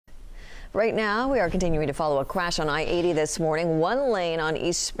Right now, we are continuing to follow a crash on I-80 this morning. One lane on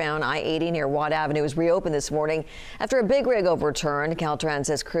eastbound I-80 near Watt Avenue was reopened this morning after a big rig overturned. Caltrans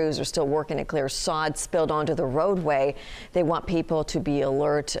says crews are still working to clear sod spilled onto the roadway. They want people to be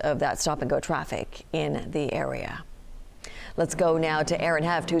alert of that stop-and-go traffic in the area. Let's go now to Erin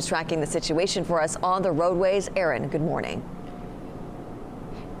Heft, who's tracking the situation for us on the roadways. Erin, good morning.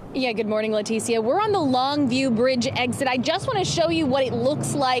 Yeah, good morning, Leticia. We're on the Longview Bridge exit. I just want to show you what it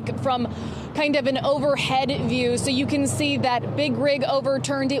looks like from kind of an overhead view. So you can see that big rig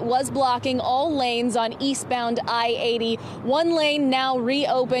overturned. It was blocking all lanes on eastbound I-80. One lane now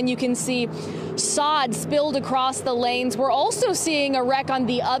reopened. You can see sod spilled across the lanes. We're also seeing a wreck on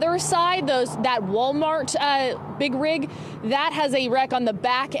the other side. That Walmart big rig, that has a wreck on the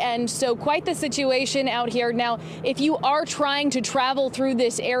back end. So quite the situation out here. Now, if you are trying to travel through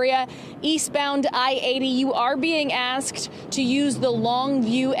this area, eastbound I-80, you are being asked to use the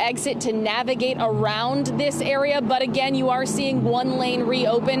Longview exit to navigate around this area. But again, you are seeing one lane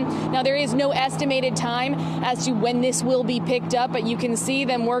reopen. Now, there is no estimated time as to when this will be picked up, but you can see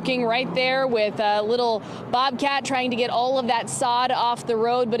them working right there with a little bobcat trying to get all of that sod off the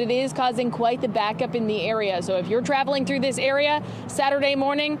road, but it is causing quite the backup in the area. So if you're traveling through this area Saturday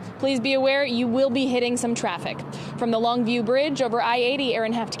morning, please be aware you will be hitting some traffic. From the Longview Bridge over I-80,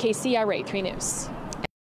 Erin Heft, KCRA 3 News.